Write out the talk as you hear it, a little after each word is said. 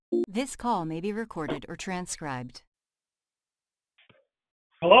This call may be recorded or transcribed.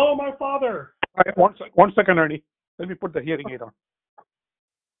 Hello, my father. All right, one second, Ernie. Let me put the hearing aid on.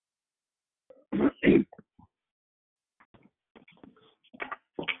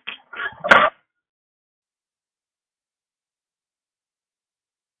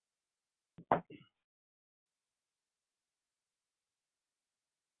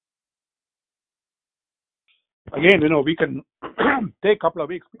 Again, we can take a couple of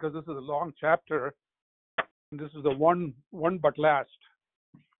weeks because this is a long chapter. And this is the one but last.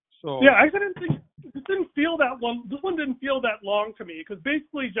 So Yeah, I didn't think it didn't feel that long. This one didn't feel that long to me because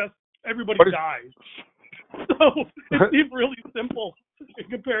basically just everybody dies. So it seemed really simple in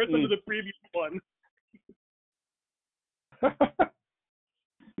comparison to the previous one.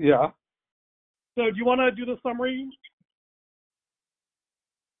 Yeah. So do you want to do the summary?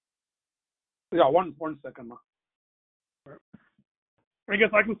 Yeah, one second. I guess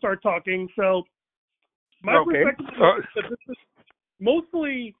I can start talking. So my Okay. perspective is that this is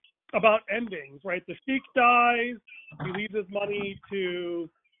mostly about endings, right? The sheik dies. He leaves his money to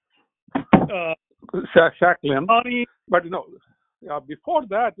Shacklim. Connie. But before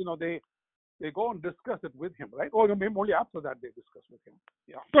that, they go and discuss it with him, right? Or maybe only after that they discuss with him.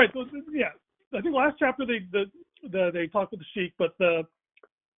 Yeah. Right. So yeah, I think last chapter they talked with the sheik, but the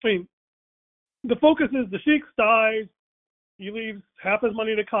focus is the sheik dies. He leaves half his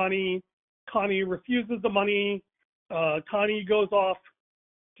money to Connie. Connie refuses the money. Connie goes off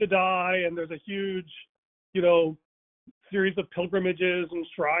to die, and there's a huge, series of pilgrimages and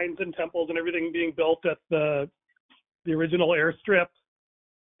shrines and temples and everything being built at the original airstrip.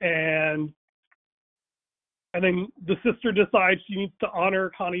 And then the sister decides she needs to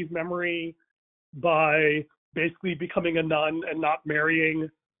honor Connie's memory by basically becoming a nun and not marrying.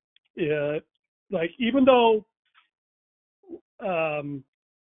 Even though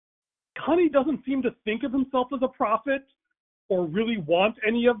Connie doesn't seem to think of himself as a prophet or really want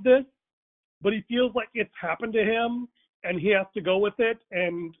any of this, but he feels like it's happened to him and he has to go with it.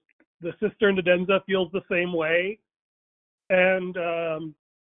 And the sister Nadenza feels the same way. And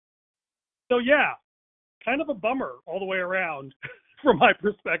so, yeah, kind of a bummer all the way around from my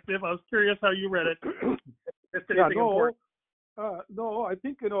perspective. I was curious how you read it. No, I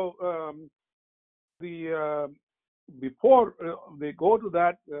think, before they go to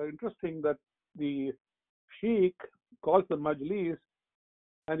that, interesting that the sheikh calls the majlis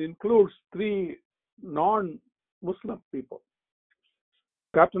and includes 3 non-Muslim people,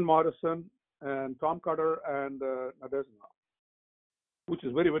 Captain Morrison and Tom Cutter and Nadezhda, which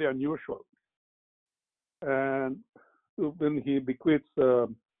is very, very unusual. And then he bequeaths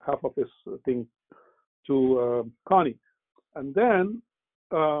half of his thing to Connie. And then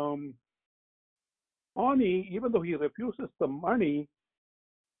Connie, even though he refuses the money,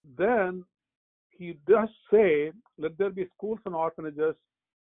 then he does say, let there be schools and orphanages,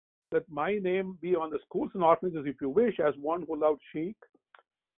 let my name be on the schools and orphanages if you wish, as one who loved Sheikh,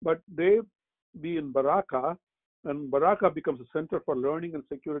 but they be in Baraka, and Baraka becomes a center for learning and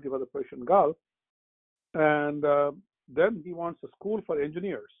security for the Persian Gulf. And then he wants a school for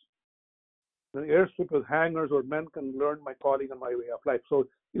engineers, an airstrip with hangars where men can learn my calling and my way of life. So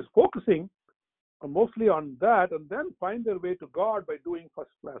he's focusing mostly on that, and then find their way to God by doing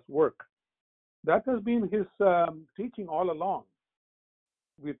first-class work. That has been his teaching all along.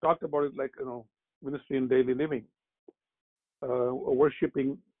 We talked about it like, ministry in daily living,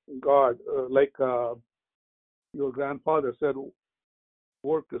 worshiping God, like your grandfather said,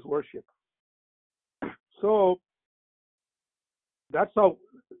 work is worship. So that's how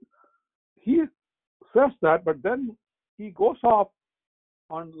he says that, but then he goes off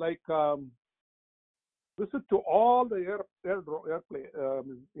on visit to all the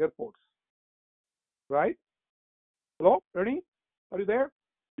airports, right? Hello, Ernie? Are you there?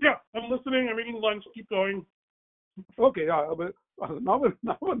 Yeah, I'm listening. I'm eating lunch. Keep going. Okay, yeah. But now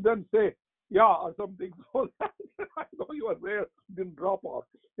and then say, yeah, or something. So I know you are there. Didn't drop off.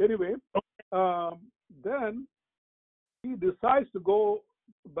 Anyway, then he decides to go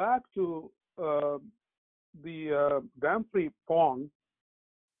back to the Damfrey Pond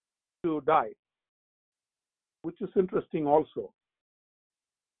to die, which is interesting also,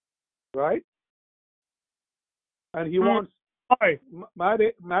 right? And he wants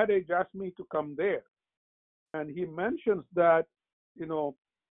Made Jasmine to come there. And he mentions that,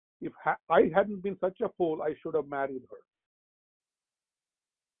 if I hadn't been such a fool, I should have married her.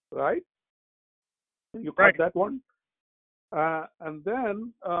 Right? You caught that one? And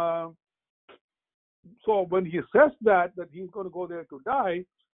then, so when he says that he's going to go there to die,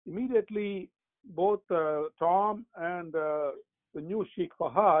 immediately both Tom and the new Sheikh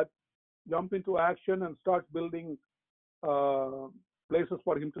Fahad jump into action and starts building places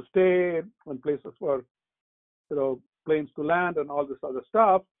for him to stay and places for planes to land and all this other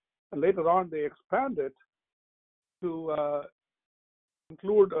stuff. And later on, they expand it to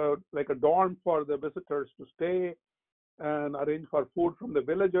include like a dorm for the visitors to stay and arrange for food from the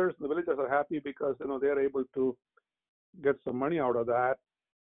villagers. The villagers are happy because they're able to get some money out of that.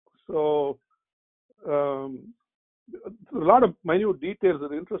 So a lot of minute details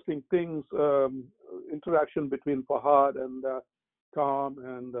and interesting things, interaction between Fahad and Tom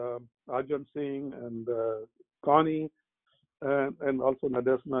and Arjun Singh and Connie and also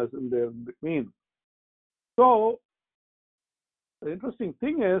Nadezhna is in there in between. So the interesting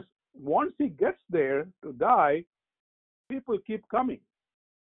thing is, once he gets there to die, people keep coming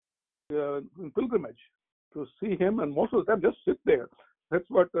in pilgrimage to see him, and most of them just sit there. That's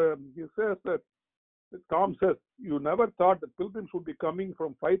what he says, that Tom says, you never thought that pilgrims would be coming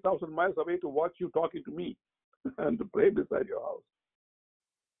from 5,000 miles away to watch you talking to me and to pray beside your house.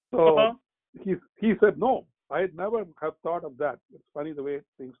 So he said, no, I never have thought of that. It's funny the way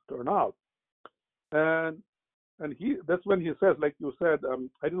things turn out. And that's when he says, like you said,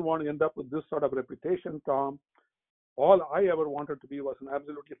 I didn't want to end up with this sort of reputation, Tom. All I ever wanted to be was an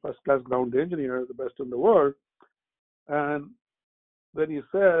absolutely first-class ground engineer, the best in the world. And then he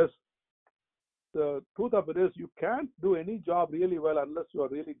says, the truth of it is, you can't do any job really well unless you are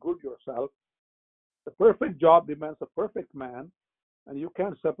really good yourself. The perfect job demands a perfect man, and you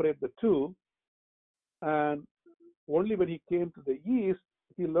can't separate the two. And only when he came to the East,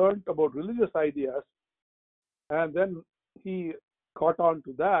 he learned about religious ideas, and then he caught on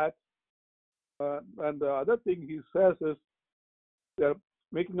to that. And the other thing he says is they're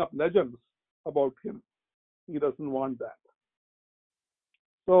making up legends about him. He doesn't want that.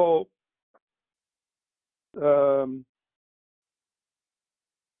 So,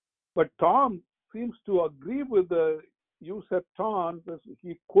 but Tom seems to agree with the Yusef Tom that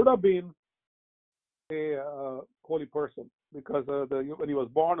he could have been a holy person because when he was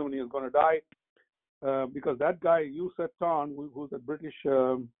born and when he was going to die, because that guy Yusef Tom, who's a British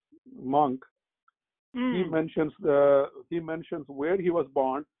monk, he mentions where he was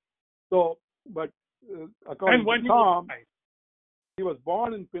born. So, but according to Tom, he was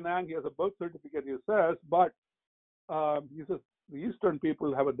born in Penang. He has a birth certificate, he says, but he says the Eastern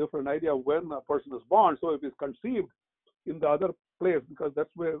people have a different idea of when a person is born. So if he's conceived in the other place, because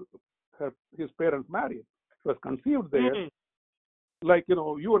that's where his parents married, he was conceived there. Like,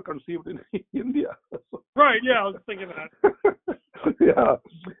 you were conceived in India. Right, yeah, I was thinking that. Yeah.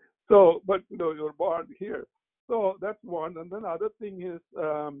 So, but, you were born here. So that's one. And then the other thing is,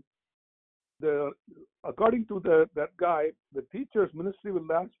 according to that guy, the teacher's ministry will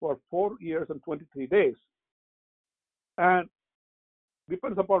last for 4 years and 23 days. And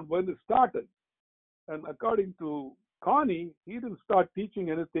depends upon when it started. And according to Connie, he didn't start teaching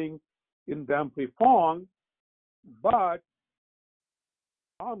anything in Dam Pri Phong, but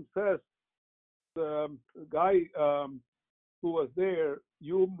Tom says the guy who was there,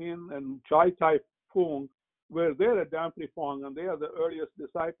 Yu Min and Chai Tai Fung, were there at Dam Pri Phong, and they are the earliest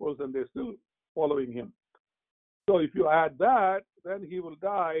disciples, and they're still following him. So if you add that, then he will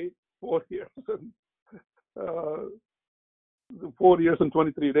die 4 years and 4 years and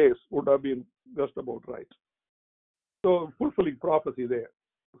 23 days would have been just about right. So fulfilling prophecy there.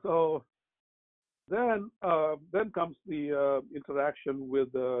 So then comes the interaction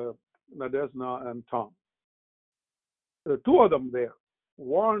with Nadezhna and Tom. There are two of them there.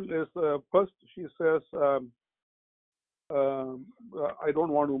 One is first she says, I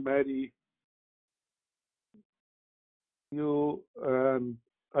don't want to marry you, and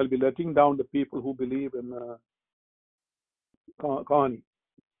I'll be letting down the people who believe in Connie.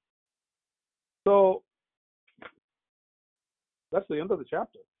 So that's the end of the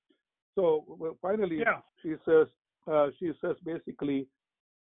chapter. So finally, she says basically,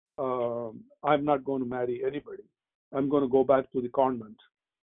 I'm not going to marry anybody. I'm going to go back to the convent.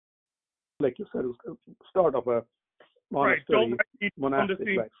 Like you said, it's the start of a monastery, monastic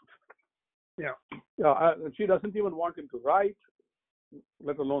life. Yeah. Yeah, she doesn't even want him to write,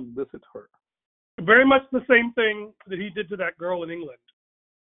 let alone visit her. Very much the same thing that he did to that girl in England.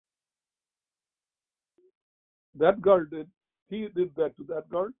 That girl he did that to that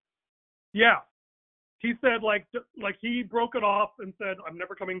girl? Yeah. He said like he broke it off and said, I'm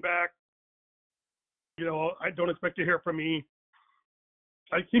never coming back. I don't expect to hear from me.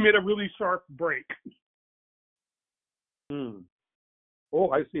 Like he made a really sharp break.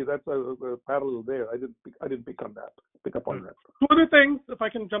 Oh, I see. That's a parallel there. I didn't pick on that. Pick up on that. Two other things, if I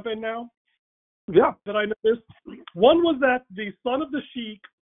can jump in now. Yeah. that I noticed. One was that the son of the sheik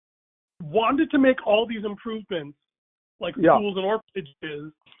wanted to make all these improvements, like Yeah. schools and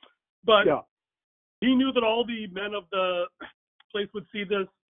orphanages, but Yeah. he knew that all the men of the place would see this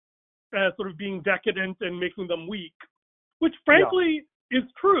as sort of being decadent and making them weak, which frankly is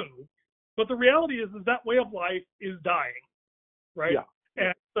true. But the reality is that way of life is dying, right? Yeah.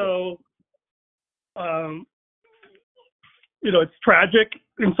 And so, it's tragic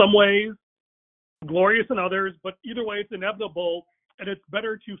in some ways, glorious in others, but either way, it's inevitable, and it's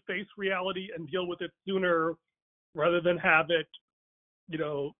better to face reality and deal with it sooner rather than have it,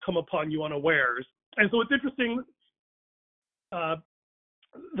 come upon you unawares. And so it's interesting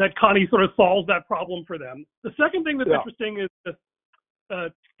that Connie sort of solves that problem for them. The second thing that's interesting is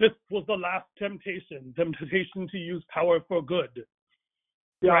this was the last temptation to use power for good.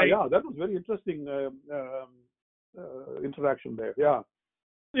 Yeah, right? yeah, that was very interesting interaction there. Yeah.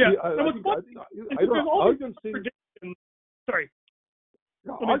 Yeah. I don't know. Arjun Singh. Sorry.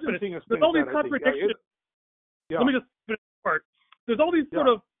 Yeah, Let me Arjun finish. Singh There's all these explains that, contradictions. Yeah. Let me just finish this part. There's all these sort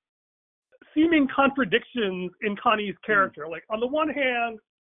of seeming contradictions in Connie's character. Like, on the one hand,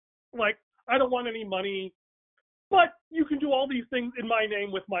 like, I don't want any money, but you can do all these things in my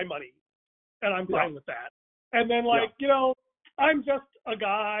name with my money, and I'm fine with that. And then, like, I'm just a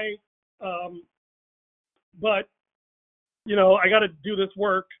guy, but, I got to do this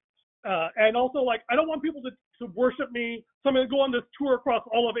work. And also, like, I don't want people to worship me, so I'm going to go on this tour across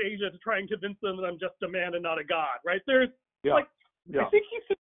all of Asia to try and convince them that I'm just a man and not a god, right? There's, I think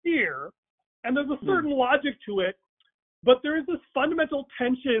he's sincere, and there's a certain logic to it, but there is this fundamental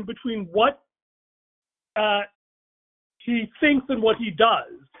tension between what he thinks and what he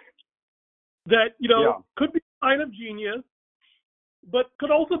does that, could be a sign of genius, but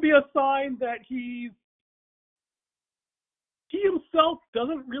could also be a sign that he himself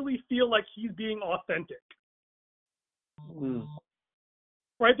doesn't really feel like he's being authentic.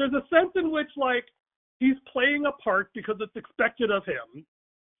 Right? There's a sense in which, like, he's playing a part because it's expected of him.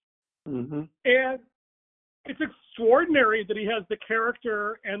 And it's extraordinary that he has the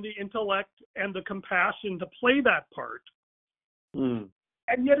character and the intellect and the compassion to play that part. And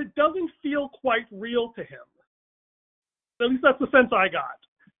yet it doesn't feel quite real to him. At least that's the sense I got.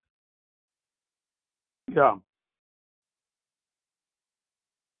 Yeah.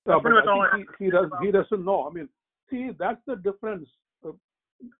 That's pretty much all he doesn't know. I mean, see, that's the difference.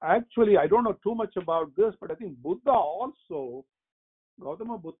 Actually, I don't know too much about this, but I think Buddha also,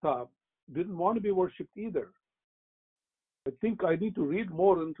 Gautama Buddha, didn't want to be worshipped either. I think I need to read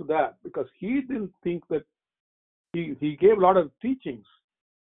more into that, because he didn't think that he gave a lot of teachings,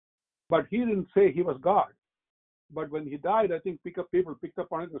 but he didn't say he was God. But when he died, I think people picked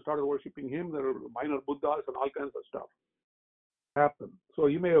up on it and started worshipping him. There were minor Buddhas and all kinds of stuff happened. So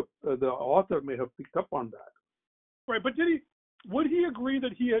he may have, the author may have picked up on that. Right, but would he agree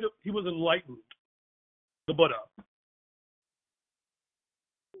that he was enlightened, the Buddha?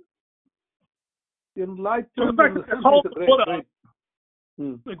 Enlightened. So the fact that they're called the Buddha,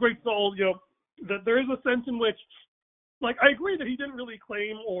 the great soul, that there is a sense in which, like, I agree that he didn't really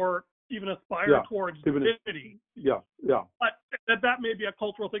claim or even aspire towards divinity. Yeah. But that may be a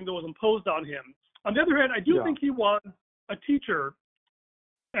cultural thing that was imposed on him. On the other hand, I do think he was a teacher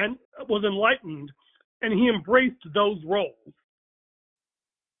and was enlightened, and he embraced those roles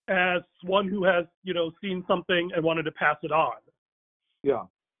as one who has, seen something and wanted to pass it on. Yeah.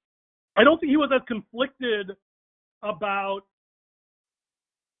 I don't think he was as conflicted about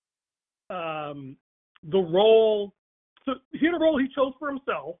the role. So he had a role he chose for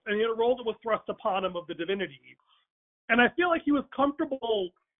himself, and he had a role that was thrust upon him of the divinity. And I feel like he was comfortable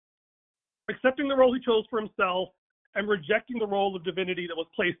accepting the role he chose for himself and rejecting the role of divinity that was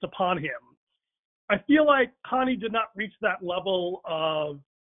placed upon him. I feel like Connie did not reach that level of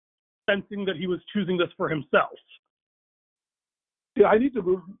sensing that he was choosing this for himself. Yeah, I need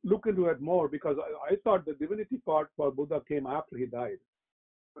to look into it more, because I thought the divinity part for Buddha came after he died.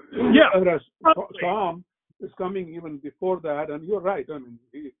 Yeah. Whereas Tom is coming even before that, and you're right. I mean,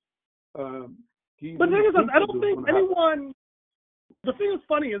 he but the thing is, I don't think anyone. The thing that's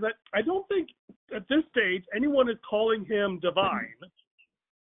funny is that I don't think at this stage anyone is calling him divine.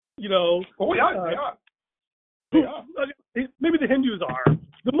 Oh yeah, maybe the Hindus are.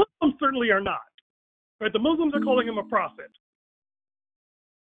 The Muslims certainly are not. Right? The Muslims are calling him a prophet.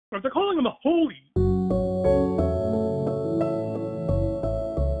 But they're calling him a holy.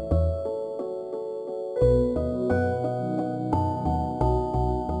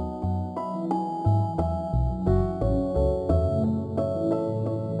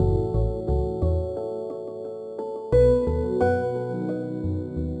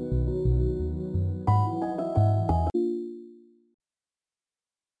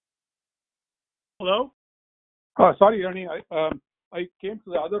 Hello? Sorry, Ernie. I came to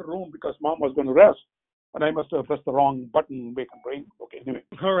the other room because Mom was going to rest, and I must have pressed the wrong button, make and brain. Okay, anyway.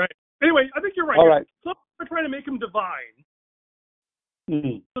 All right. Anyway, I think you're right. All right. Some are trying to make him divine.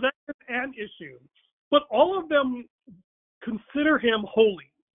 Mm-hmm. So that's an issue. But all of them consider him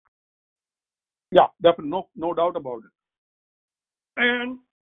holy. Yeah, definitely. No doubt about it. And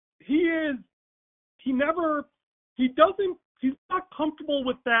he's not comfortable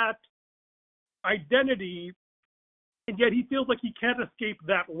with that identity, and yet he feels like he can't escape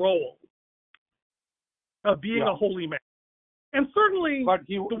that role of being a holy man. And certainly,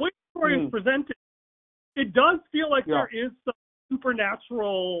 the way the story is presented, it does feel like there is some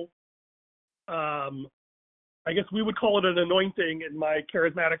supernatural, I guess we would call it an anointing in my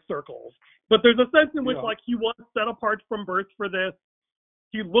charismatic circles. But there's a sense in which, like, he was set apart from birth for this.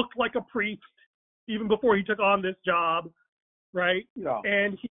 He looked like a priest even before he took on this job, right? Yeah.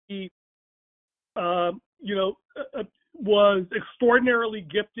 And he, was extraordinarily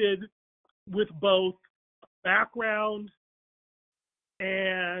gifted with both background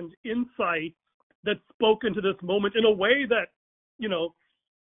and insight that spoke into this moment in a way that,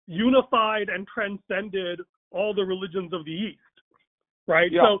 unified and transcended all the religions of the East,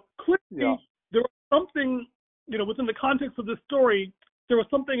 right? Yeah. So clearly there was something, within the context of this story, there was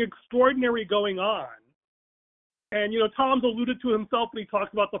something extraordinary going on. And, Tom's alluded to himself when he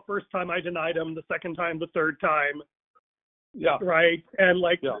talks about the first time I denied him, the second time, the third time. Yeah. Right? And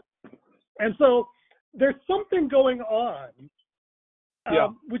and so there's something going on,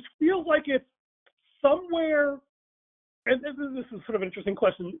 which feels like it's somewhere, and this is sort of an interesting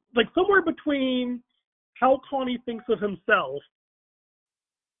question, like somewhere between how Connie thinks of himself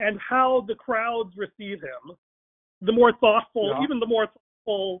and how the crowds receive him, the more thoughtful, even the more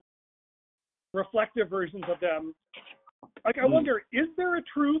thoughtful, reflective versions of them. Like, I wonder, is there a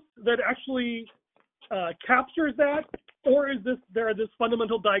truth that actually captures that, or is there this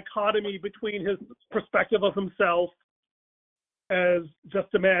fundamental dichotomy between his perspective of himself as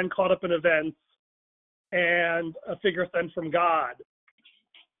just a man caught up in events and a figure sent from God,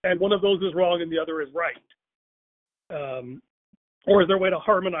 and one of those is wrong and the other is right? Or is there a way to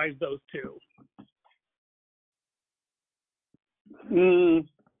harmonize those two?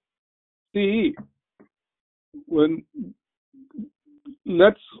 See,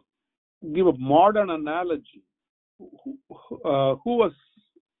 let's give a modern analogy. Who was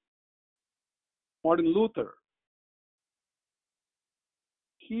Martin Luther?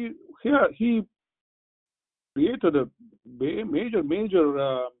 He created a major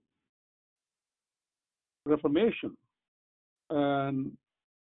reformation, and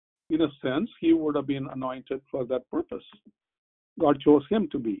in a sense, he would have been anointed for that purpose. God chose him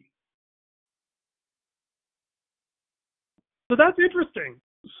to be. So that's interesting.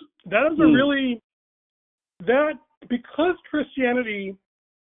 That is a really, that because Christianity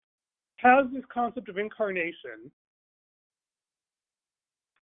has this concept of incarnation,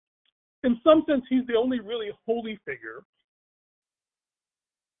 in some sense, he's the only really holy figure.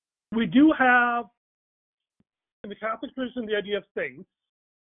 We do have, in the Catholic tradition, the idea of saints.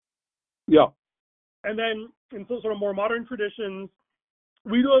 Yeah. And then in some sort of more modern traditions,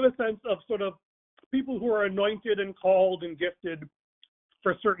 we do have a sense of sort of people who are anointed and called and gifted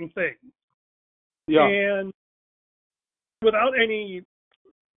for certain things. Yeah. And without any,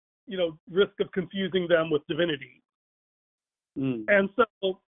 risk of confusing them with divinity. And so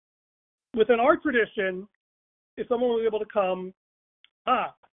within our tradition, if someone was able to come,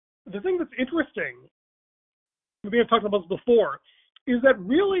 the thing that's interesting, maybe I've talked about this before, is that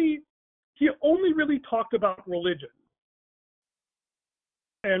really he only really talked about religion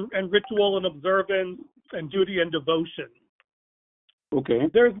and ritual and observance and duty and devotion. Okay.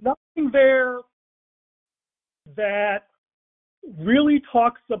 There's nothing there that really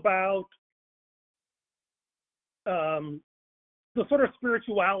talks about the sort of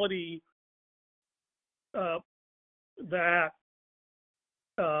spirituality that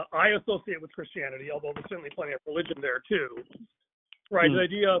I associate with Christianity, although there's certainly plenty of religion there too. Right? The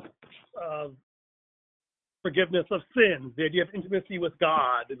idea of forgiveness of sins, the idea of intimacy with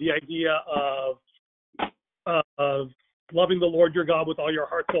God, the idea of loving the Lord your God with all your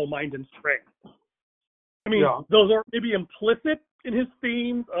heart, soul, mind, and strength. I mean, those are maybe implicit in his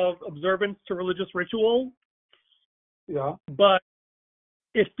themes of observance to religious ritual. Yeah. But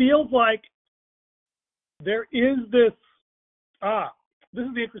it feels like there is this, this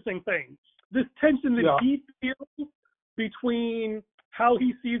is the interesting thing, this tension that he feels between how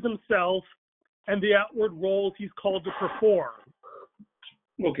he sees himself and the outward roles he's called to perform.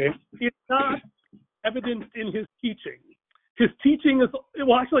 Okay. It's not evident in his teaching. his teaching is,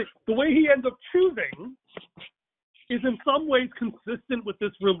 well, actually, the way he ends up choosing is in some ways consistent with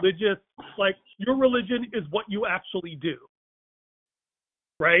this religious, like, your religion is what you actually do,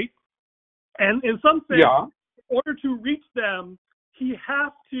 right? And in some sense, in order to reach them, he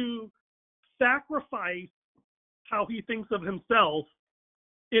has to sacrifice how he thinks of himself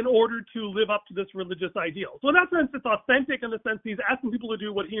in order to live up to this religious ideal. So in that sense, it's authentic in the sense he's asking people to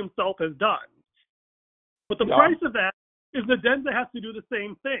do what he himself has done. But the price of that is Nadenza has to do the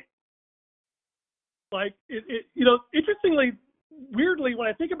same thing. Like, interestingly, weirdly, when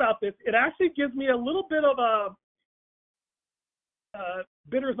I think about this, it actually gives me a little bit of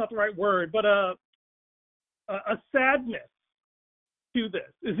bitter is not the right word, but a sadness to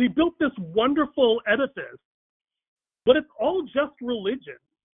this. Is he built this wonderful edifice, but it's all just religion.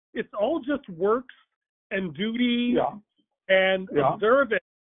 It's all just works and duty and observance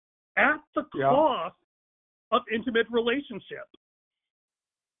at the cost of intimate relationship.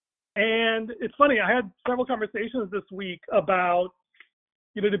 And it's funny, I had several conversations this week about,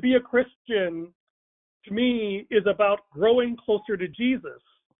 to be a Christian, to me, is about growing closer to Jesus,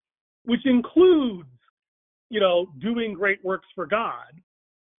 which includes, doing great works for God,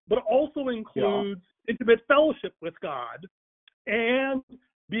 but also includes intimate fellowship with God and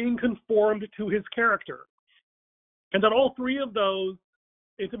being conformed to his character. And that all three of those,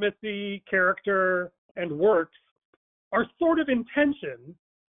 intimacy, character, and works, are sort of in tension,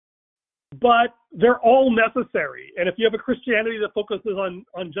 but they're all necessary. And if you have a Christianity that focuses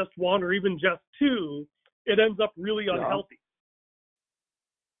on just one or even just two, it ends up really unhealthy.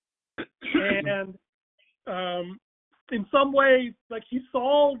 And in some ways, like, he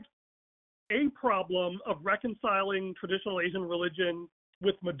solved a problem of reconciling traditional Asian religion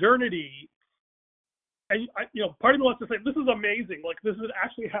with modernity. And, part of me wants to say, this is amazing. Like, this has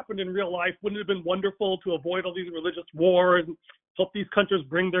actually happened in real life. Wouldn't it have been wonderful to avoid all these religious wars and help these countries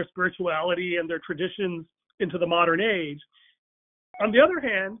bring their spirituality and their traditions into the modern age? On the other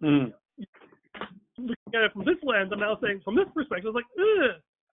hand, looking at it from this lens, I'm now saying from this perspective, it's like,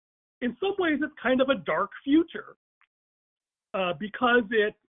 in some ways, it's kind of a dark future because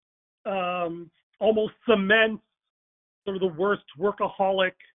it almost cements sort of the worst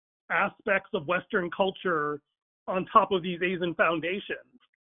workaholic aspects of Western culture on top of these Asian foundations.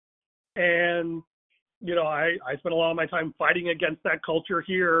 And, I spent a lot of my time fighting against that culture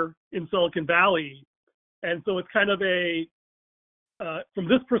here in Silicon Valley. And so it's kind of a, from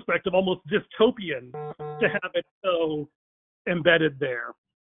this perspective, almost dystopian to have it so embedded there,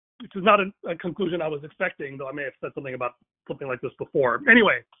 which is not a conclusion I was expecting, though I may have said something about something like this before.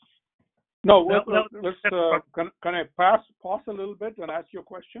 Anyway. No, let's, can I pause a little bit and ask you a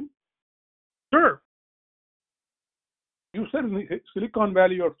question? Sure. You said in Silicon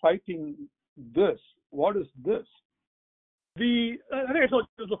Valley you're fighting this. What is this? I think I told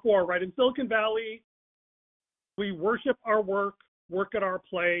you this before, right? In Silicon Valley, we worship our work at our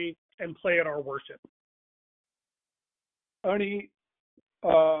play, and play at our worship. Ernie,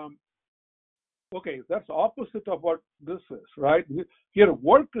 okay, that's opposite of what this is, right? Here,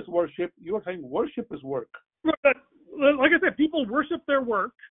 work is worship. You're saying worship is work. Like I said, people worship their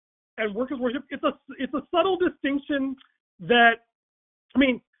work, and work is worship. It's a subtle distinction that,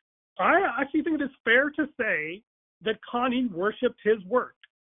 I actually think it is fair to say that Connie worshipped his work.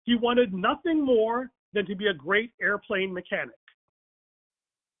 He wanted nothing more than to be a great airplane mechanic.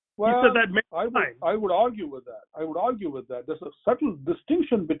 Well, he said that I would argue with that. There's a subtle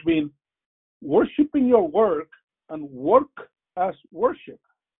distinction between worshiping your work and work as worship.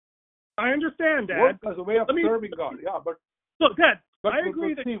 I understand, Dad. Work as a way of serving God. Yeah, but look, Dad, I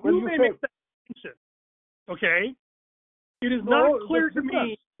agree that you may make that distinction. Okay, it is not clear to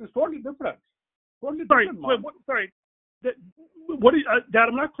me. It's totally different. Sorry. Dad,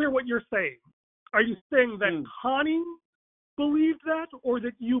 I'm not clear what you're saying. Are you saying that Connie believed that, or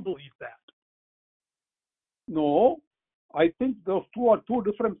that you believe that? No, I think those two are two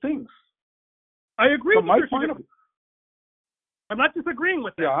different things. I agree From with my point of view. I'm not disagreeing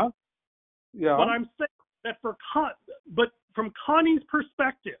with that. Yeah. But I'm saying that from Connie's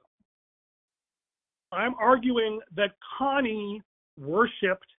perspective, I'm arguing that Connie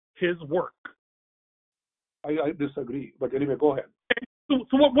worshipped his work. I disagree, but anyway, go ahead. So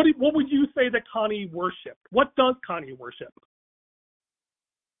what would you say that Connie worshipped? What does Connie worship?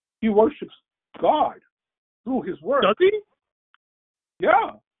 He worships God through his work. Does he?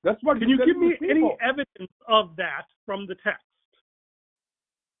 Yeah, that's what. Can you give me any evidence of that from the text?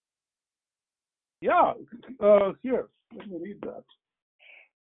 Yeah, here, let me read that.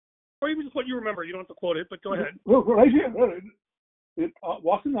 Or even just what you remember. You don't have to quote it, but go ahead. Well, right here. It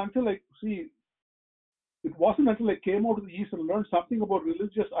wasn't until I see it wasn't until I came out to the East and learned something about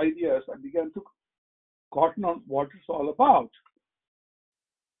religious ideas, I began to cotton on what it's all about.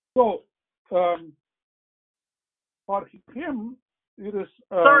 So, for him, it is.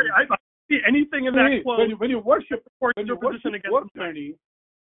 Sorry, I don't see anything in that quote. When you worship, what?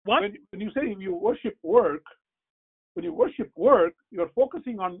 when you say you worship work, when you worship work, you're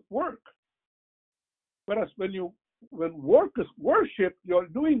focusing on work. Whereas when work is worship, you're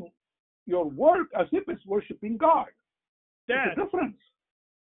doing your work as if it's worshiping God. Dad. There's a difference.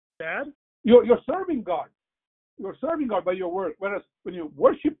 Dad? You're serving God. You're serving God by your work. Whereas when you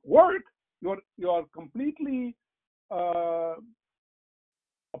worship work, you're completely obsessed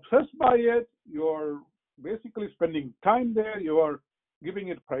by it. You're basically spending time there. You're giving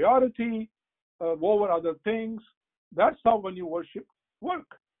it priority over other things. That's how when you worship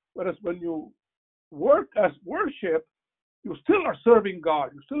work. Whereas when you work as worship, you still are serving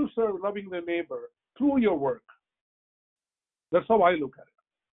God. You still loving the neighbor through your work. That's how I look at it.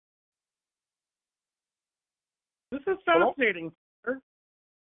 This is fascinating, sir.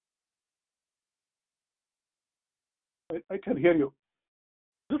 I can hear you.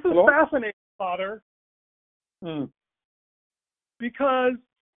 This is fascinating, Father. Because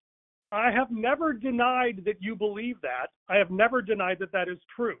I have never denied that you believe that. I have never denied that that is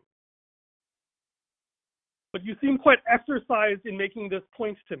true. But you seem quite exercised in making this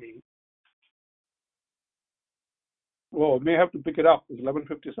point to me. Well, may have to pick it up. It's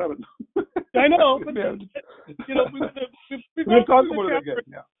 11:57. I know, but we'll talk about it again.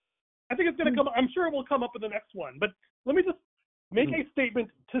 Yeah. I think it's going to come. I'm sure it will come up in the next one. But let me just make a statement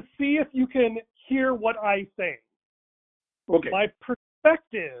to see if you can hear what I say. Okay. My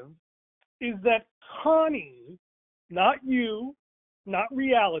perspective is that Connie, not you, not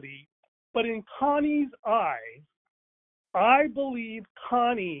reality, but in Connie's eyes, I believe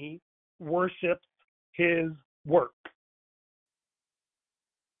Connie worships his work.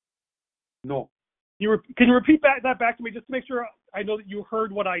 No. Can you repeat that back to me just to make sure I know that you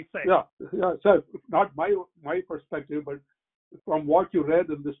heard what I say? Yeah. So not my perspective, but from what you read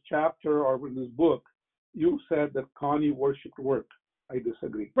in this chapter or in this book, you said that Connie worshipped work. I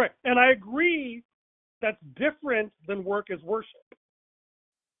disagree. Right, and I agree that's different than work is worship.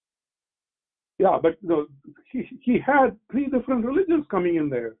 Yeah, but he had three different religions coming in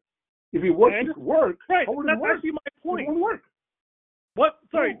there. If he worshipped work, right? how would That's it work? actually my point. It won't work. What?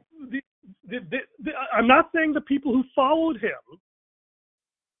 Sorry, I'm not saying the people who followed him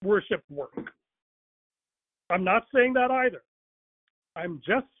worshiped work. I'm not saying that either. I'm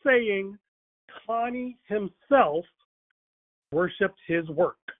just saying Connie himself worshipped his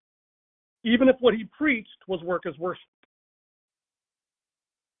work, even if what he preached was work as worship.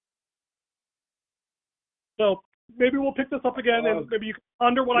 So maybe we'll pick this up again, and maybe you can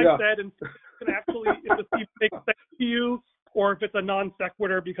ponder what I said, and you can actually, if this makes sense to you, or if it's a non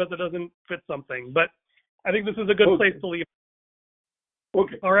sequitur because it doesn't fit something. But I think this is a good place to leave.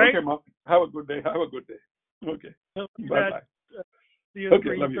 Okay. All right. Okay, Mom. Have a good day. Okay. Bye-bye. See you at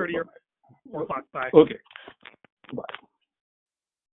 3:30 or 4 o'clock. Bye. Okay. Bye.